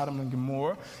 famous Sodom and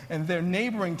Gomorrah, and their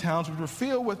neighboring towns, which were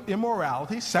filled with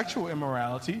immorality, sexual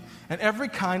immorality, and every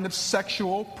kind of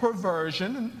sexual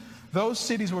perversion. And those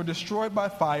cities were destroyed by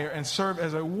fire and serve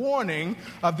as a warning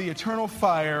of the eternal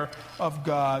fire of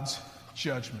God's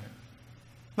judgment.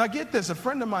 Now get this, a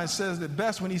friend of mine says it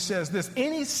best when he says this: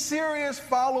 any serious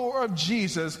follower of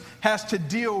Jesus has to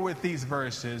deal with these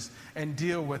verses and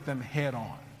deal with them head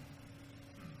on.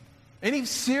 Any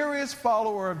serious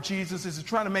follower of Jesus is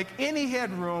trying to make any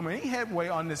headroom, any headway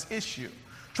on this issue,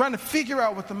 trying to figure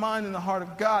out what the mind and the heart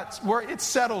of God, where it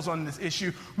settles on this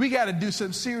issue. We got to do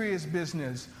some serious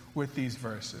business with these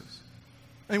verses.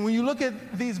 And when you look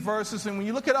at these verses and when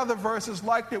you look at other verses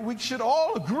like that, we should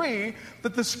all agree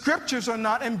that the scriptures are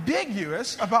not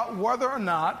ambiguous about whether or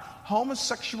not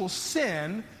homosexual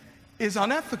sin is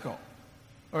unethical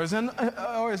or is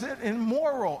it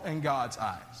immoral in God's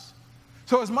eyes.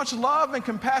 So as much love and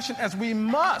compassion as we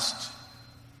must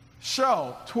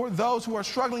show toward those who are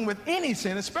struggling with any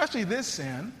sin, especially this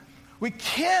sin, we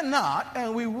cannot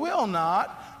and we will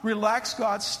not relax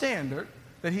God's standard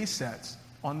that he sets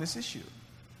on this issue.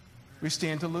 We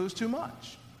stand to lose too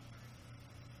much.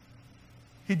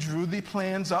 He drew the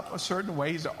plans up a certain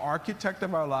way. He's the architect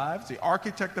of our lives, the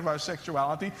architect of our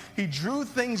sexuality. He drew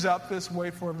things up this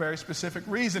way for a very specific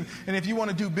reason. And if you want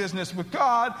to do business with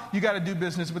God, you got to do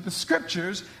business with the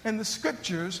scriptures. And the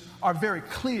scriptures are very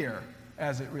clear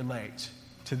as it relates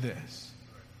to this.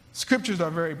 Scriptures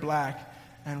are very black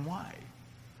and white.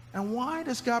 And why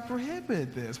does God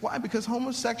prohibit this? Why? Because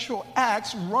homosexual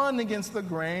acts run against the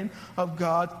grain of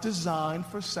God's design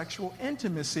for sexual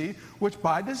intimacy, which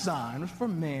by design is for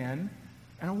man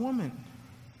and a woman.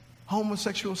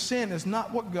 Homosexual sin is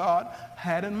not what God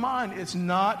had in mind. It's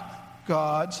not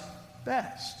God's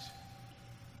best.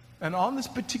 And on this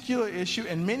particular issue,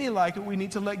 and many like it, we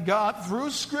need to let God,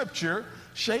 through Scripture,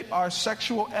 shape our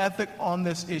sexual ethic on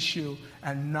this issue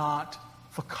and not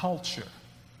for culture.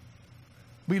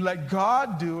 We let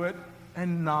God do it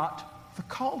and not the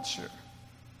culture.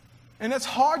 And that's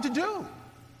hard to do.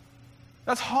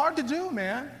 That's hard to do,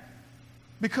 man.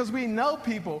 Because we know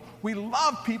people, we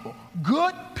love people,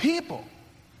 good people,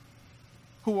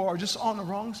 who are just on the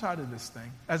wrong side of this thing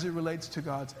as it relates to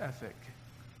God's ethic,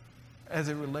 as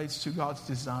it relates to God's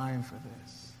design for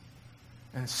this.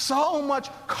 And so much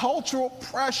cultural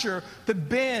pressure to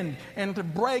bend and to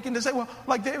break and to say, well,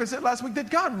 like David said last week, did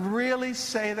God really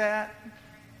say that?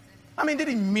 I mean, did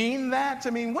he mean that?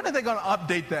 I mean, when are they going to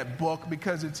update that book?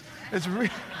 Because it's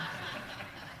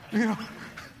you know,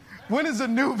 when is the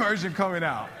new version coming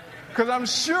out? Because I'm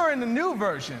sure in the new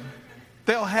version,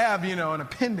 they'll have, an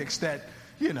appendix that,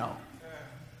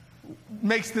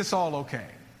 makes this all okay?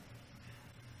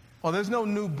 Well, there's no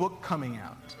new book coming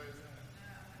out.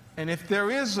 And if there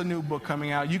is a new book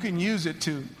coming out, you can use it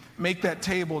to make that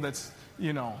table that's,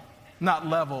 not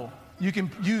level. You can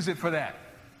use it for that.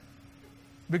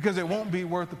 Because it won't be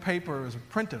worth the paper it's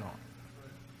printed on.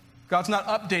 God's not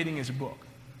updating his book.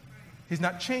 He's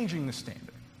not changing the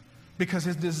standard. Because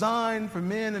his design for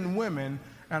men and women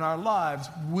and our lives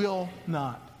will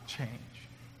not change.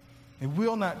 It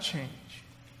will not change.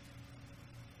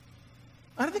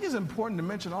 I think it's important to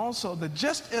mention also that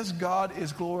just as God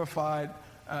is glorified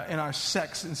in our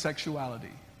sex and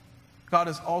sexuality, God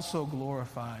is also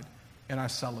glorified in our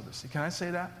celibacy. Can I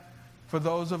say that? For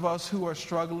those of us who are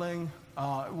struggling,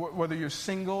 whether you're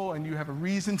single and you have a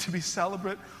reason to be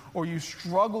celibate, or you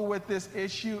struggle with this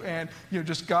issue and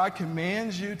just God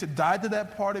commands you to die to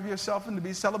that part of yourself and to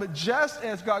be celibate, just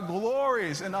as God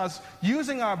glories in us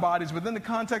using our bodies within the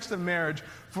context of marriage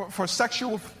for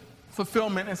sexual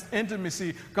fulfillment and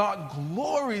intimacy, God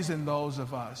glories in those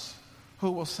of us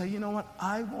who will say, you know what,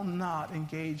 I will not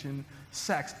engage in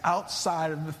sex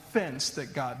outside of the fence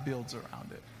that God builds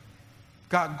around it.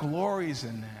 God glories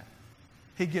in that.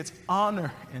 He gets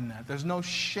honor in that. There's no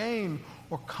shame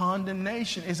or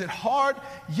condemnation. Is it hard?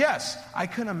 Yes. I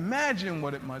can imagine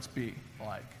what it must be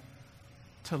like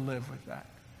to live with that.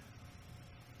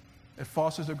 It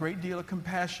fosters a great deal of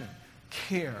compassion,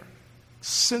 care,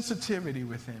 sensitivity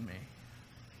within me.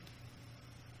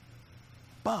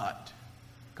 But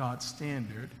God's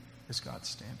standard is God's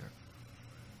standard.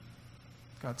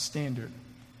 God's standard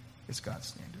is God's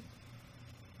standard.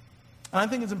 And I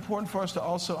think it's important for us to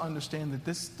also understand that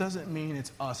this doesn't mean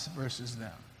it's us versus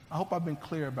them. I hope I've been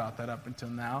clear about that up until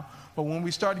now. But when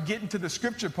we start getting to the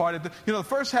scripture part of the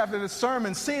first half of the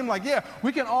sermon seemed like,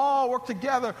 we can all work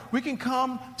together. We can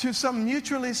come to some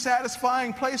mutually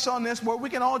satisfying place on this where we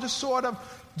can all just sort of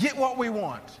get what we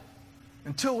want.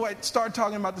 Until I start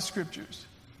talking about the scriptures.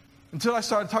 Until I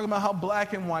started talking about how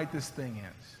black and white this thing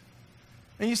is.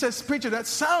 And you said, preacher, that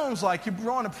sounds like you're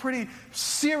drawing a pretty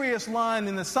serious line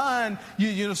in the sign,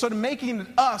 sort of making it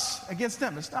us against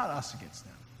them. It's not us against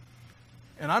them.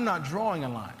 And I'm not drawing a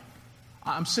line.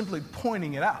 I'm simply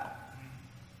pointing it out.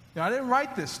 I didn't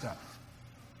write this stuff.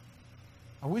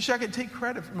 I wish I could take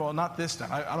credit for, well, not this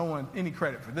stuff. I don't want any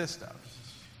credit for this stuff.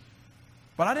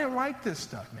 But I didn't write this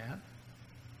stuff, man.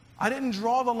 I didn't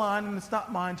draw the line, and it's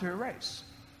not mine to erase.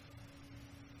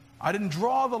 I didn't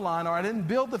draw the line, or I didn't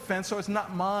build the fence, so it's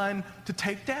not mine to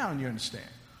take down, you understand?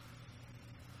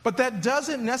 But that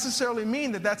doesn't necessarily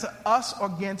mean that that's an us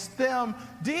against them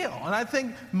deal. And I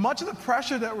think much of the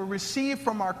pressure that we receive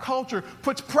from our culture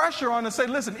puts pressure on us to say,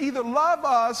 listen, either love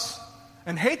us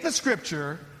and hate the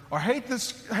scripture, or hate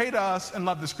us and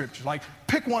love the scripture. Like,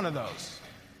 pick one of those.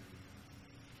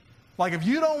 Like, if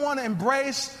you don't want to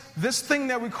embrace this thing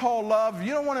that we call love, if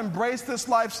you don't want to embrace this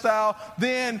lifestyle,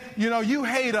 then, you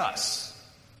hate us.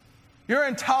 You're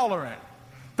intolerant.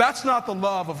 That's not the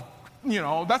love of,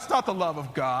 that's not the love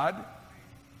of God.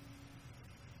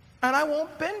 And I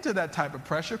won't bend to that type of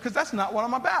pressure because that's not what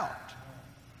I'm about.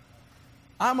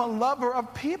 I'm a lover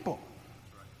of people.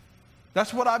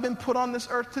 That's what I've been put on this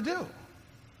earth to do.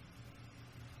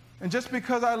 And just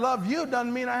because I love you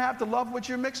doesn't mean I have to love what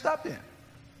you're mixed up in.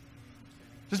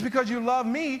 Just because you love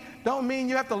me don't mean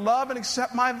you have to love and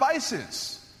accept my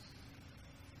vices.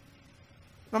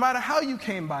 No matter how you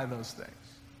came by those things.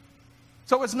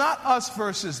 So it's not us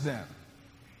versus them.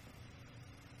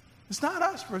 It's not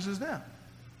us versus them.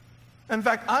 In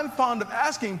fact, I'm fond of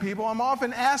asking people, I'm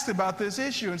often asked about this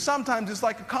issue, and sometimes it's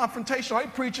like a confrontation. Hey,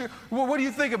 preacher, what do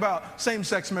you think about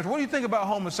same-sex marriage? What do you think about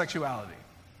homosexuality?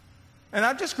 And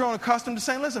I've just grown accustomed to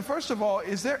saying, listen, first of all,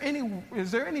 is there any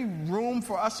room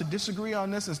for us to disagree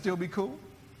on this and still be cool?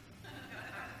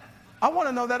 I want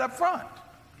to know that up front.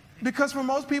 Because for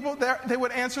most people, they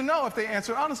would answer no if they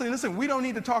answer honestly. Listen, we don't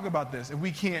need to talk about this if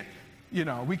we can't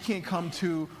come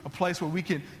to a place where we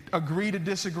can agree to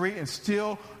disagree and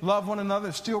still love one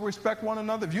another, still respect one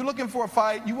another. If you're looking for a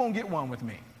fight, you won't get one with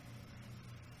me.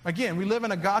 Again, we live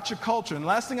in a gotcha culture, and the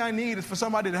last thing I need is for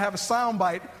somebody to have a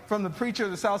soundbite from the preacher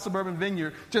of the South Suburban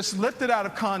Vineyard just lifted out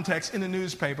of context in the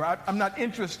newspaper. I'm not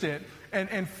interested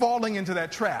in falling into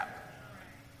that trap.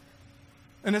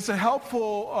 And it's a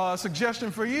helpful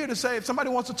suggestion for you to say, if somebody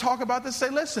wants to talk about this,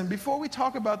 say, listen, before we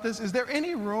talk about this, is there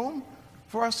any room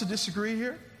for us to disagree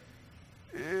here?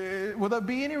 Will there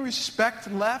be any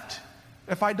respect left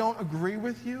if I don't agree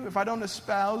with you? If I don't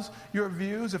espouse your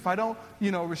views? If I don't,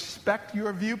 respect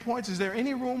your viewpoints? Is there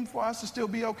any room for us to still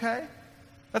be okay?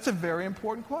 That's a very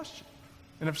important question.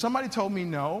 And if somebody told me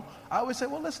no, I would say,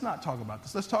 well, let's not talk about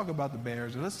this. Let's talk about the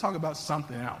Bears, or let's talk about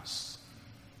something else.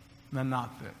 And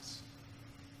not this.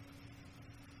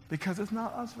 because it's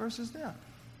not us versus them.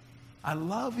 I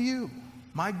love you.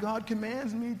 My God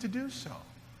commands me to do so.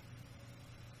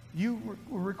 You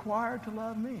were required to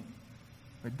love me.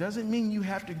 It doesn't mean you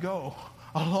have to go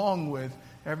along with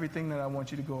everything that I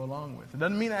want you to go along with. It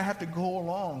doesn't mean I have to go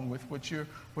along with what you're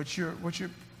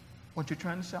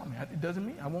trying to sell me. It doesn't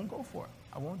mean I won't go for it.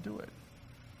 I won't do it.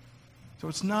 So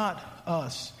it's not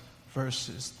us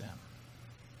versus them.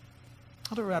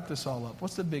 How to wrap this all up?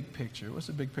 What's the big picture? What's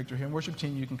the big picture here? And worship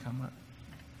team, you can come up.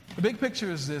 The big picture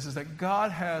is this, is that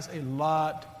God has a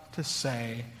lot to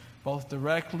say, both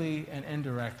directly and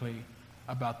indirectly,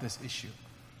 about this issue.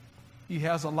 He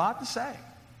has a lot to say.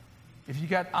 If you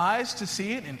got eyes to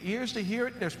see it and ears to hear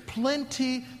it, there's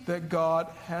plenty that God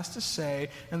has to say.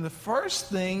 And the first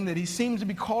thing that he seems to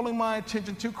be calling my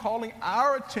attention to, calling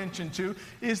our attention to,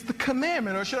 is the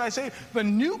commandment, or should I say the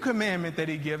new commandment that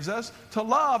he gives us, to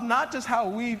love not just how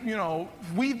we've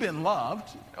been loved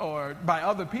or by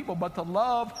other people, but to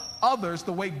love others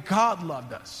the way God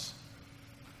loved us.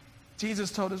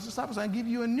 Jesus told his disciples, I give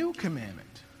you a new commandment.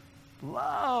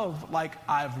 Love like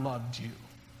I've loved you.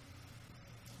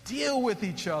 Deal with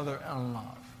each other in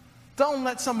love. Don't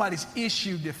let somebody's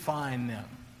issue define them.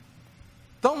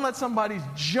 Don't let somebody's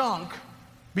junk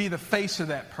be the face of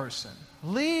that person.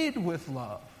 Lead with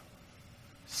love.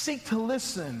 Seek to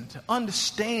listen, to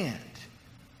understand.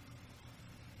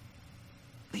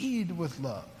 Lead with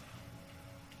love.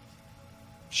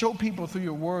 Show people through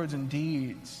your words and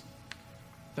deeds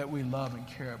that we love and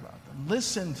care about them.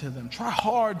 Listen to them. Try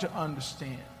hard to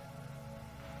understand.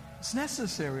 It's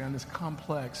necessary on this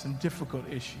complex and difficult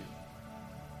issue.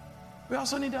 We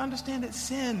also need to understand that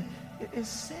sin is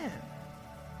sin.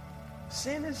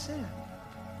 Sin is sin.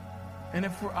 And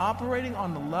if we're operating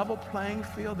on the level playing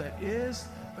field that is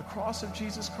the cross of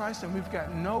Jesus Christ, then we've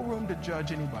got no room to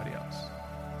judge anybody else.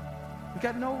 We've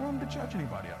got no room to judge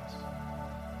anybody else.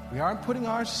 We aren't putting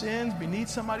our sins beneath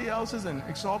somebody else's and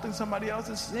exalting somebody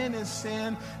else's. Sin is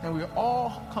sin, and we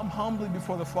all come humbly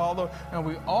before the Father, and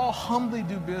we all humbly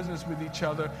do business with each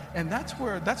other, and that's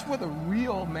where the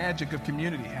real magic of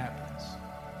community happens.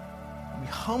 We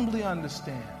humbly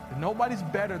understand that nobody's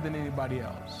better than anybody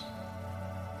else.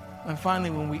 And finally,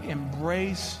 when we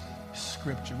embrace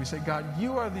Scripture, we say, God,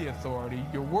 you are the authority.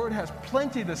 Your word has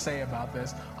plenty to say about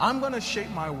this. I'm going to shape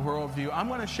my worldview. I'm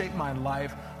going to shape my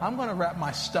life. I'm going to wrap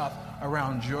my stuff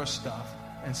around your stuff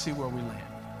and see where we land.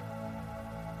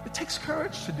 It takes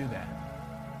courage to do that.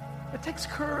 It takes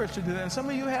courage to do that. And some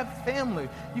of you have family.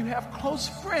 You have close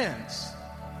friends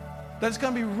that it's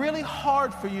going to be really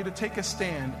hard for you to take a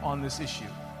stand on this issue.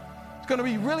 It's going to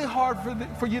be really hard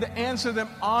for you to answer them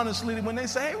honestly when they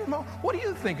say, hey, Ramon, what do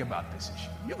you think about this issue?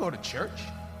 You go to church.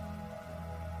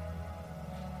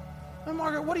 And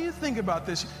Margaret, what do you think about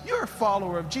this? You're a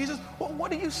follower of Jesus. Well,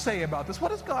 what do you say about this? What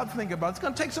does God think about it? It's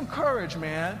going to take some courage,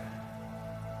 man,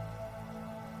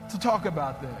 to talk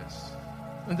about this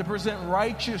and to present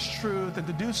righteous truth and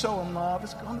to do so in love.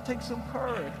 It's going to take some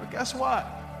courage. But guess what?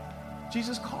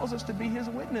 Jesus calls us to be his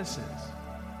witnesses.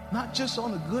 Not just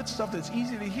on the good stuff that's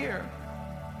easy to hear,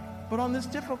 but on this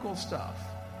difficult stuff.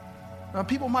 Now,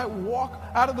 people might walk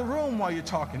out of the room while you're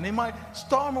talking. They might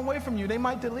storm away from you. They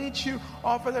might delete you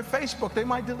off of their Facebook. They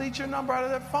might delete your number out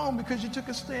of their phone because you took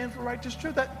a stand for righteous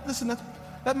truth.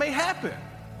 That may happen.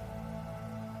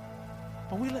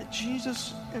 But we let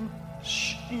Jesus and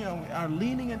our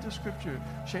leaning into Scripture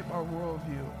shape our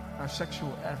worldview, our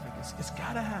sexual ethic. It's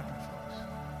got to happen, folks.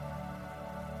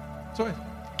 So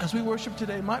as we worship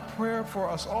today, my prayer for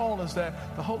us all is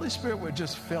that the Holy Spirit would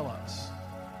just fill us.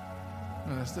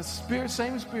 And it's the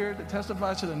same Spirit that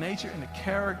testifies to the nature and the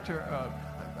character of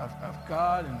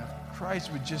God and of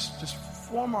Christ would just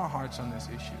form our hearts on this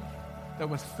issue. That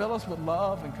would fill us with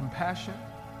love and compassion.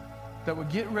 That would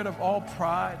get rid of all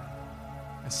pride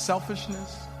and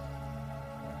selfishness.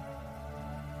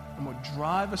 And would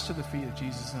drive us to the feet of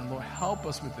Jesus. And Lord, help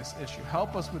us with this issue.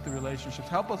 Help us with the relationships.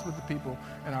 Help us with the people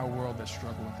in our world that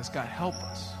struggle with this. God, help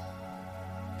us.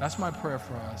 That's my prayer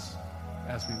for us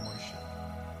as we worship.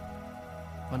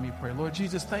 Let me pray. Lord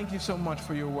Jesus, thank you so much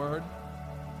for your word.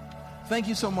 Thank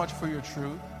you so much for your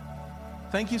truth.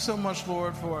 Thank you so much,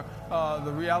 Lord, for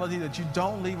the reality that you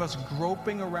don't leave us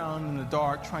groping around in the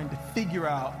dark trying to figure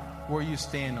out where you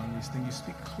stand on these things. You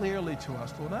speak clearly to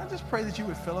us, Lord. And I just pray that you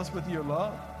would fill us with your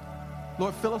love.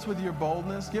 Lord, fill us with your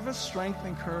boldness. Give us strength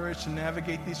and courage to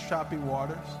navigate these choppy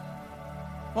waters.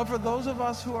 Lord, for those of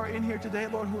us who are in here today,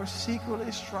 Lord, who are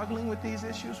secretly struggling with these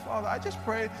issues, Father, I just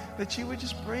pray that you would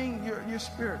just bring your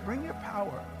Spirit, bring your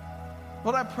power.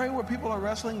 Lord, I pray where people are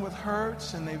wrestling with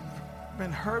hurts and they've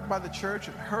been hurt by the church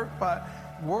and hurt by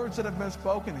words that have been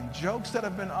spoken and jokes that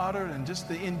have been uttered and just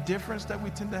the indifference that we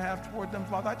tend to have toward them,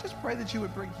 Father, I just pray that you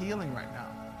would bring healing right now.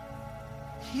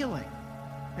 Healing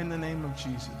in the name of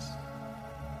Jesus.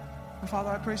 And Father,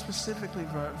 I pray specifically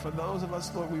for those of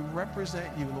us, Lord, we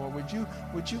represent you, Lord. Would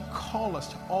you call us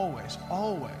to always,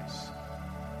 always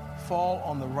fall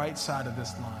on the right side of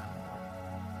this line,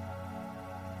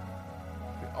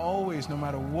 Lord. Always, no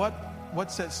matter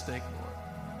what's at stake, Lord,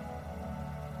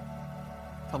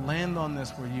 to land on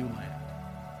this where you land.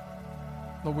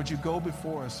 Lord, would you go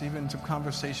before us even to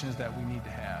conversations that we need to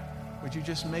have? Would you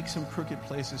just make some crooked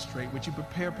places straight? Would you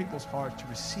prepare people's hearts to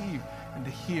receive and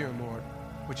to hear, Lord,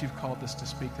 what you've called us to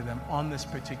speak to them on this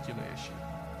particular issue?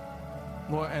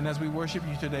 Lord, and as we worship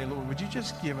you today, Lord, would you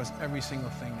just give us every single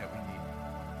thing that we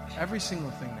need? Every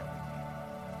single thing that we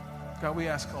need. God, we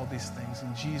ask all these things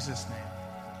in Jesus'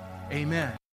 name.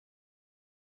 Amen.